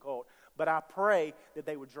difficult, but I pray that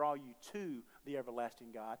they would draw you to the everlasting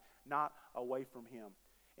God, not away from Him.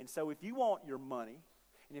 And so if you want your money,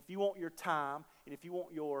 and if you want your time, and if you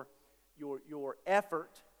want your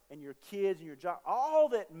effort, and your kids and your job, all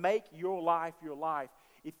that make your life,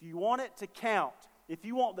 if you want it to count, if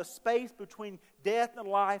you want the space between death and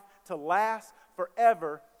life to last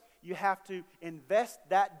forever, you have to invest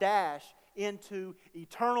that dash into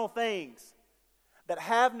eternal things that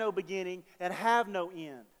have no beginning and have no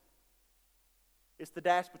end. It's the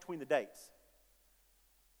dash between the dates.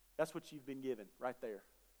 That's what you've been given right there.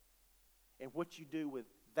 And what you do with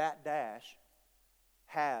that dash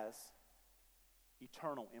has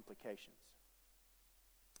eternal implications.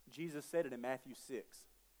 Jesus said it in Matthew 6.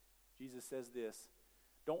 Jesus says this,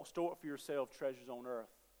 don't store up for yourself treasures on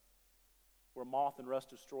earth, where moth and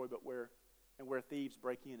rust destroy, but where thieves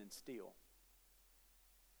break in and steal.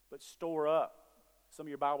 But store up. Some of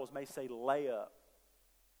your Bibles may say lay up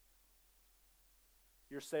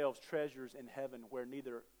yourselves treasures in heaven, where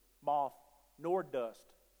neither moth nor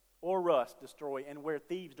dust or rust destroy, and where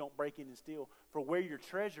thieves don't break in and steal. For where your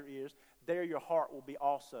treasure is, there your heart will be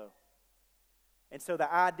also. And so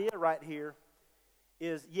the idea right here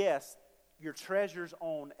is, yes, your treasures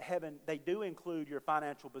on heaven, they do include your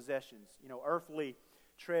financial possessions. You know, earthly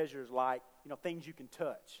treasures like, things you can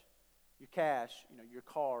touch. Your cash, your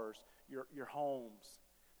cars, your homes.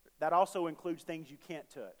 That also includes things you can't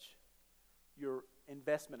touch. your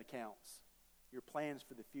investment accounts, your plans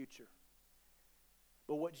for the future.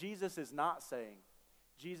 But what Jesus is not saying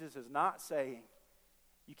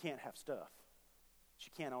you can't have stuff.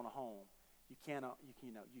 You can't own a home. You can't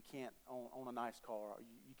own a nice car.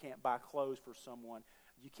 You can't buy clothes for someone.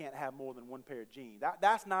 You can't have more than one pair of jeans.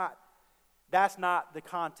 That's not the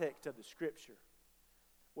context of the Scripture.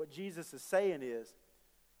 What Jesus is saying is,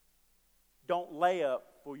 don't lay up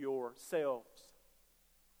for yourselves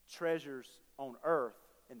treasures on earth.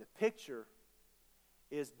 And the picture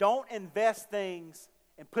is, don't invest things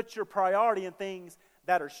and put your priority in things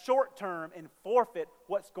that are short-term and forfeit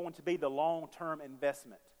what's going to be the long-term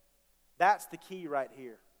investment. That's the key right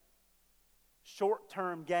here.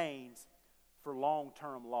 Short-term gains for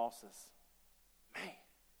long-term losses. Man.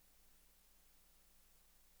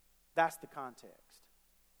 That's the context.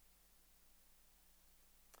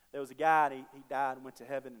 There was a guy, and he died and went to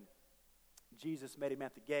heaven, and Jesus met him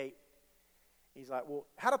at the gate. He's like, well,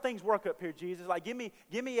 how do things work up here, Jesus? Like, give me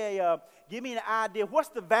an idea. What's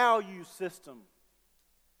the value system?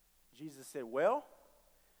 Jesus said, well,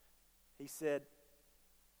 he said,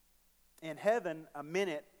 in heaven, a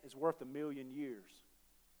minute is worth 1,000,000 years.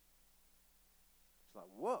 It's like,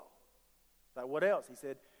 whoa. It's like, what else? He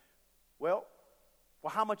said, well,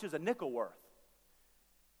 how much is a nickel worth?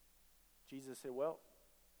 Jesus said, well,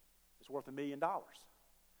 it's worth $1 million.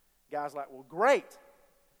 Guy's like, well, great.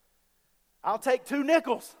 I'll take 2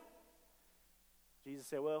 nickels. Jesus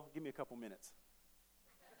said, well, give me a couple minutes.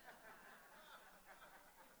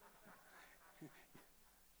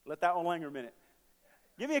 Let that one linger a minute.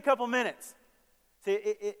 Give me a couple minutes. See,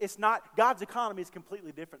 it's not, God's economy is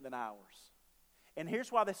completely different than ours. And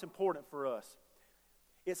here's why that's important for us.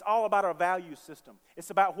 It's all about our value system. It's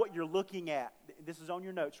about what you're looking at. This is on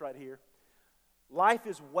your notes right here. Life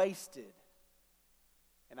is wasted.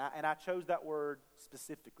 And I chose that word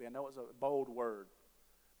specifically. I know it's a bold word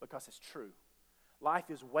because it's true. Life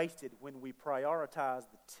is wasted when we prioritize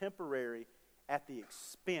the temporary at the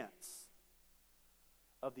expense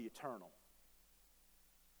of the eternal.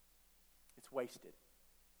 It's wasted.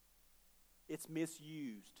 It's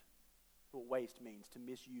misused. That's what waste means, to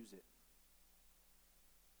misuse it.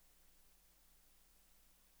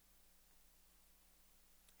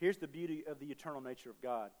 Here's the beauty of the eternal nature of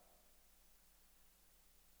God.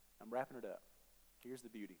 I'm wrapping it up. Here's the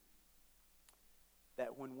beauty.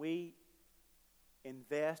 That when we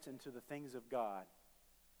invest into the things of God,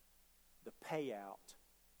 the payout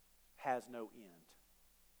has no end.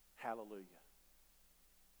 Hallelujah.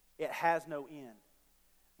 It has no end.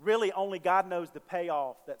 Really, only God knows the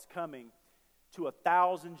payoff that's coming to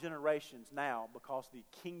 1,000 generations now because of the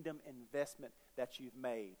kingdom investment that you've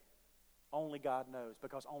made. Only God knows,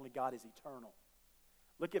 because only God is eternal.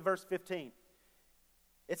 Look at verse 15.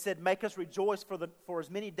 It said, make us rejoice for as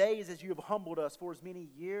many days as you have humbled us, for as many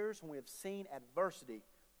years when we have seen adversity.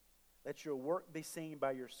 Let your work be seen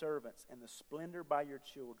by your servants, and the splendor by your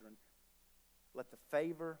children. Let the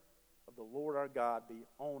favor of the Lord our God be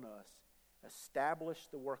on us. Establish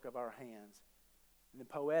the work of our hands. And then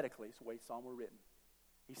poetically, it's the way Psalms were written.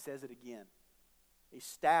 He says it again.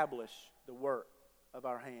 Establish the work of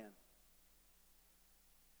our hand.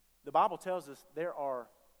 The Bible tells us there are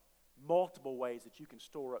multiple ways that you can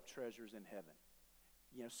store up treasures in heaven.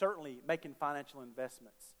 Certainly making financial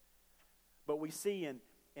investments. But we see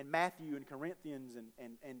in Matthew and Corinthians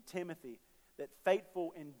and Timothy that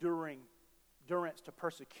faithful endurance to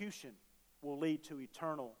persecution will lead to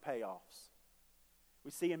eternal payoffs.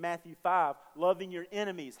 We see in Matthew 5, loving your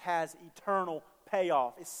enemies has eternal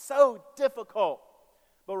payoff. It's so difficult.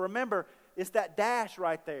 But remember, it's that dash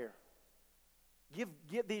right there. Give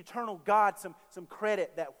the eternal God some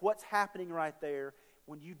credit that what's happening right there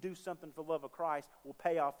when you do something for the love of Christ will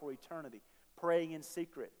pay off for eternity. Praying in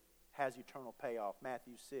secret has eternal payoff.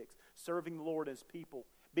 Matthew 6. Serving the Lord as people.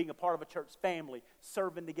 Being a part of a church family.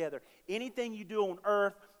 Serving together. Anything you do on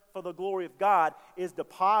earth for the glory of God is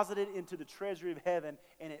deposited into the treasury of heaven,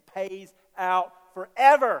 and it pays out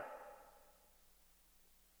forever.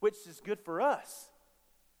 Which is good for us.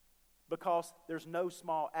 Because there's no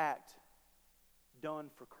small act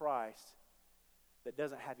done for Christ that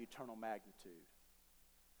doesn't have eternal magnitude.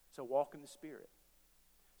 So walk in the Spirit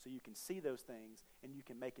so you can see those things and you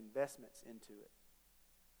can make investments into it.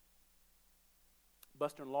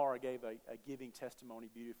 Buster and Laura gave a giving testimony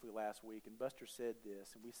beautifully last week, and Buster said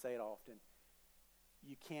this, and we say it often,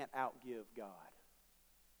 you can't outgive God.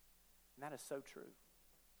 And that is so true.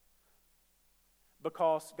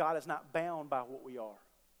 Because God is not bound by what we are.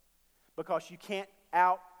 Because you can't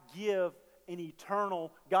outgive an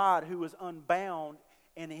eternal God who is unbound,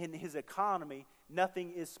 and in His economy,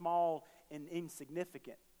 nothing is small and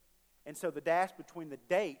insignificant. And so the dash between the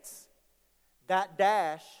dates, that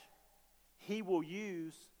dash he will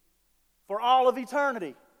use for all of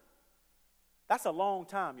eternity. That's a long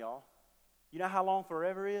time, y'all. You know how long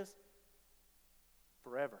forever is?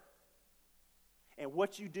 Forever. And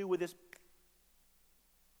what you do with this,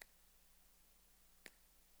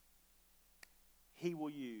 he will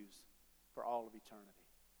use for all of eternity.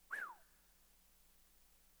 Whew.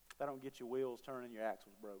 If that don't get your wheels turning, your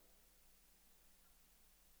axle's broke.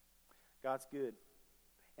 God's good.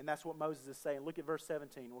 And that's what Moses is saying. Look at verse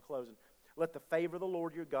 17. We're closing. Let the favor of the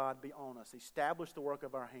Lord your God be on us. Establish the work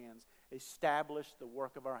of our hands. Establish the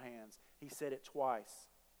work of our hands. He said it twice.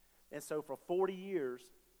 And so for 40 years,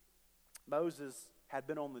 Moses had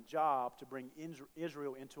been on the job to bring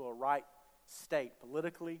Israel into a right state,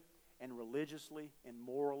 politically and religiously and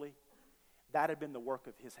morally. That had been the work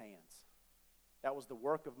of his hands. That was the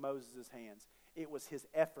work of Moses' hands. It was his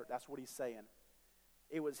effort. That's what he's saying.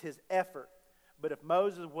 It was his effort. But if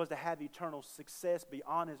Moses was to have eternal success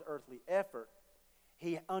beyond his earthly effort,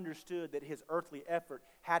 he understood that his earthly effort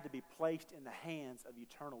had to be placed in the hands of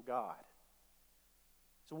eternal God.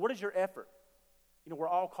 So what is your effort? You know, we're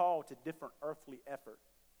all called to different earthly effort.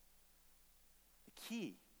 The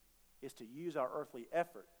key is to use our earthly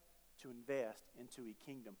effort to invest into a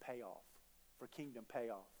kingdom payoff, for kingdom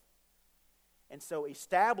payoff. And so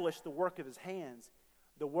establish the work of his hands.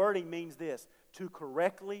 The wording means this: to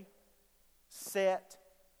correctly set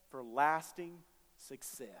for lasting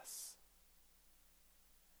success.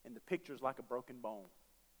 And the picture is like a broken bone.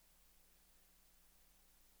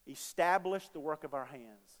 Establish the work of our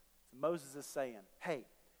hands. So Moses is saying, hey,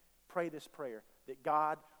 pray this prayer that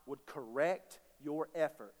God would correct your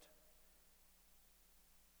effort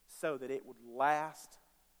so that it would last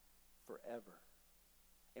forever.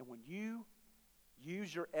 And when you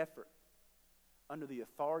use your effort under the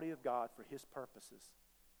authority of God for his purposes,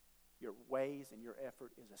 your ways and your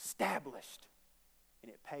effort is established,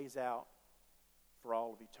 and it pays out for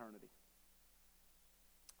all of eternity.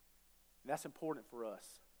 And that's important for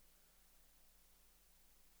us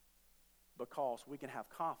because we can have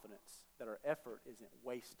confidence that our effort isn't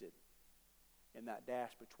wasted in that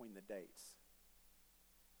dash between the dates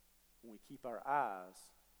when we keep our eyes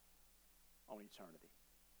on eternity.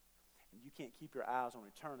 And you can't keep your eyes on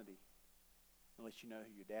eternity unless you know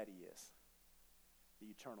who your daddy is, the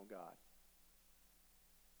eternal God.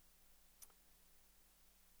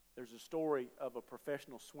 There's a story of a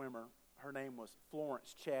professional swimmer. Her name was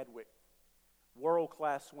Florence Chadwick,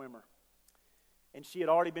 world-class swimmer. And she had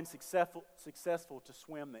already been successful to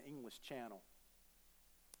swim the English Channel.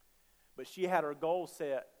 But she had her goal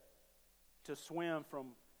set to swim from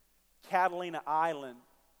Catalina Island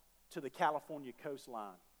to the California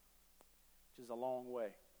coastline, which is a long way.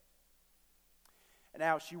 And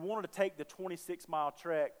now she wanted to take the 26-mile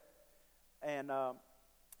trek and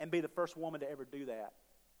be the first woman to ever do that.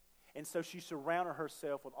 And so she surrounded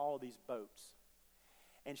herself with all of these boats.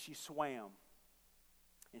 And she swam.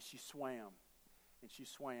 And she swam. And she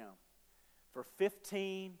swam. For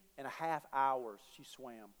 15 and a half hours, she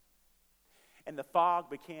swam. And the fog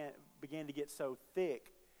began to get so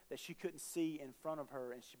thick that she couldn't see in front of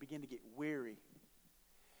her, and she began to get weary.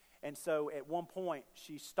 And so at one point,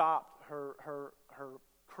 she stopped her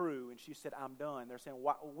crew, and she said, I'm done. They're saying,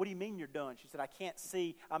 what do you mean you're done? She said, I can't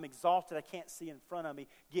see. I'm exhausted. I can't see in front of me.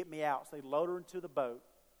 Get me out. So they loaded her into the boat.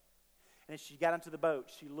 And as she got into the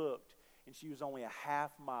boat, she looked, and she was only a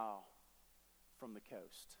half mile from the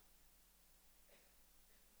coast.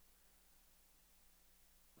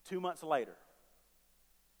 2 months later,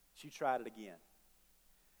 she tried it again.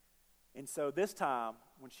 And so this time,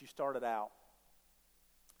 when she started out,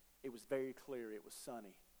 it was very clear. It was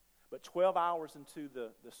sunny. But 12 hours into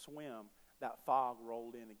the swim, that fog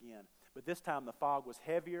rolled in again. But this time the fog was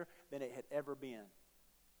heavier than it had ever been.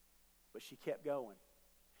 But she kept going.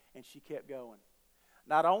 And she kept going.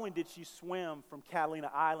 Not only did she swim from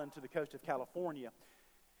Catalina Island to the coast of California,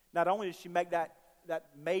 not only did she make that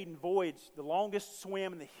maiden voyage, the longest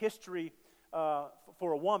swim in the history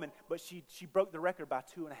for a woman, but she broke the record by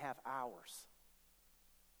 2.5 hours.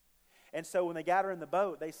 And so when they got her in the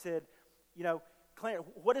boat, they said, you know, Clarence,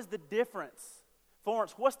 what is the difference?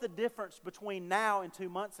 Florence, what's the difference between now and 2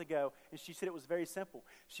 months ago? And she said it was very simple.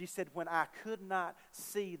 She said, when I could not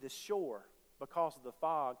see the shore because of the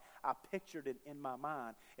fog, I pictured it in my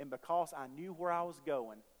mind. And because I knew where I was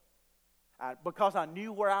going, because I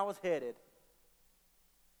knew where I was headed,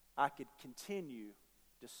 I could continue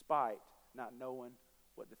despite not knowing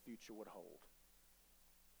what the future would hold.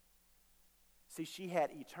 See, she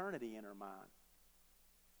had eternity in her mind.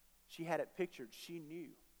 She had it pictured. She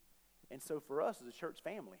knew. And so for us as a church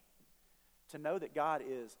family, To know that God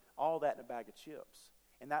is all that in a bag of chips.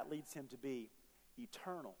 And that leads him to be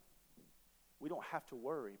eternal. We don't have to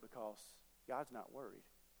worry because God's not worried.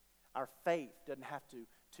 Our faith doesn't have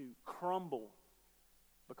to crumble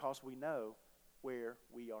because we know where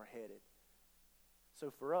we are headed.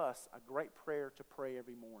 So for us, a great prayer to pray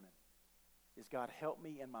every morning is, God, help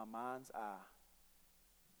me in my mind's eye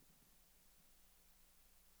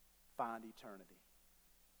find eternity.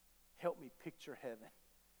 Help me picture heaven.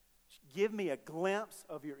 Give me a glimpse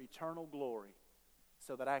of your eternal glory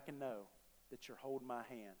so that I can know that you're holding my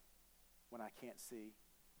hand when I can't see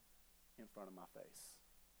in front of my face.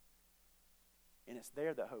 And it's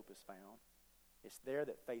there that hope is found. It's there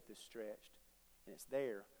that faith is stretched. And it's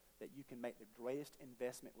there that you can make the greatest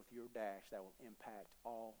investment with your dash that will impact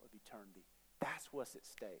all of eternity. That's what's at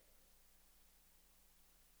stake.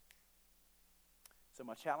 So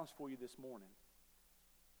my challenge for you this morning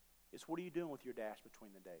is, what are you doing with your dash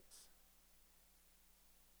between the dates?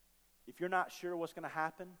 If you're not sure what's going to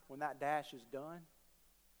happen when that dash is done,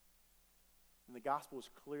 then the gospel is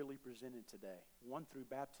clearly presented today. One, through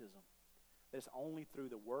baptism. That it's only through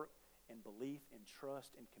the work and belief and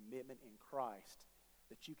trust and commitment in Christ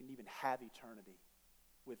that you can even have eternity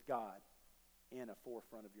with God in a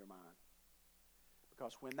forefront of your mind.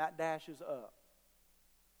 Because when that dash is up,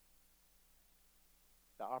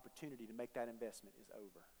 the opportunity to make that investment is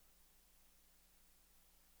over.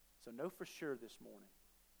 So know for sure this morning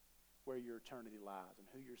where your eternity lies and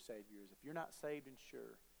who your Savior is. If you're not saved and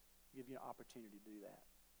sure, I'll give you an opportunity to do that.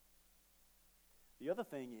 The other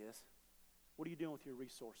thing is, what are you doing with your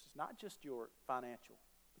resources? Not just your financial,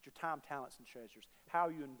 but your time, talents, and treasures. How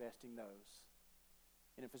are you investing those?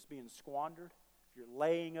 And if it's being squandered, if you're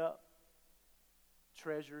laying up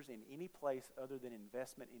treasures in any place other than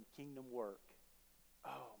investment in kingdom work,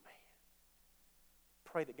 oh man,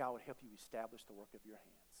 pray that God would help you establish the work of your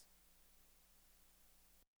hands.